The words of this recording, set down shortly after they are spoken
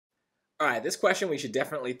All right, this question we should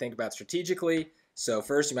definitely think about strategically. So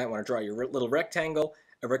first, you might want to draw your little rectangle.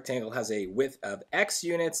 A rectangle has a width of x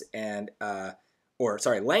units and,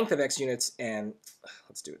 length of x units, and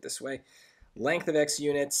let's do it this way. Length of x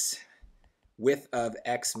units, width of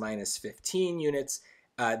x minus 15 units.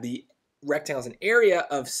 The rectangle has an area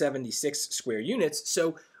of 76 square units.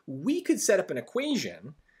 So we could set up an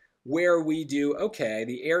equation where we do, okay,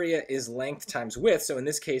 the area is length times width. So in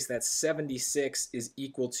this case, that's 76 is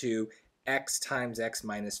equal to x times x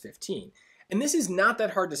minus 15. And this is not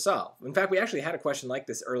that hard to solve. In fact, we actually had a question like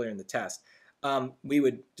this earlier in the test. We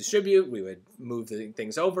would distribute, we would move the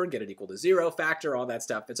things over, get it equal to 0, factor, all that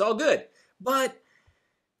stuff. It's all good. But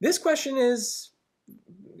this question is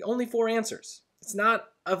only 4 answers. It's not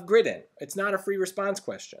a grid-in. It's not a free response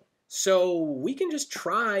question. So we can just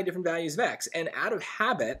try different values of x. And out of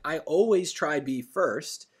habit, I always try b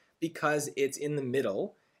first because it's in the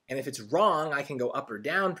middle. And if it's wrong, I can go up or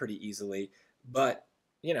down pretty easily. But,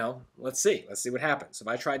 you know, let's see. Let's see what happens. So if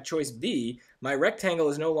I tried choice B, my rectangle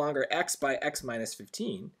is no longer x by x minus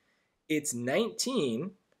 15. It's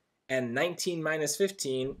 19, and 19 minus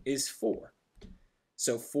 15 is 4.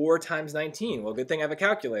 So 4 times 19. Well, good thing I have a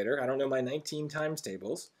calculator. I don't know my 19 times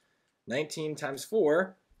tables. 19 times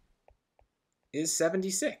 4 is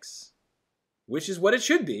 76, which is what it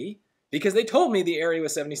should be because they told me the area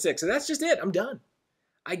was 76. So that's just it. I'm done.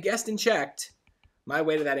 I guessed and checked my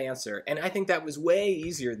way to that answer, and I think that was way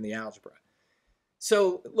easier than the algebra.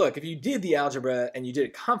 So look, if you did the algebra and you did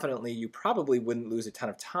it confidently, you probably wouldn't lose a ton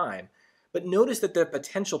of time. But notice that the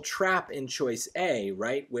potential trap in choice A,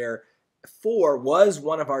 right, where 4 was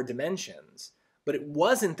one of our dimensions, but it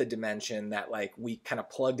wasn't the dimension that like we kind of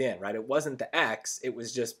plugged in, right? It wasn't the x, it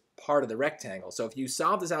was just part of the rectangle. So if you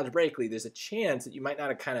solve this algebraically, there's a chance that you might not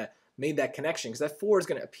have kind of made that connection because that 4 is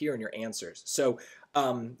going to appear in your answers. So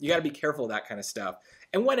you got to be careful of that kind of stuff.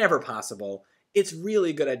 And whenever possible, it's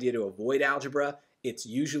really a good idea to avoid algebra. It's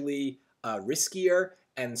usually riskier.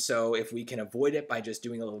 And so if we can avoid it by just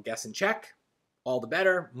doing a little guess and check, all the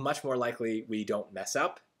better. Much more likely we don't mess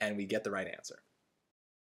up and we get the right answer.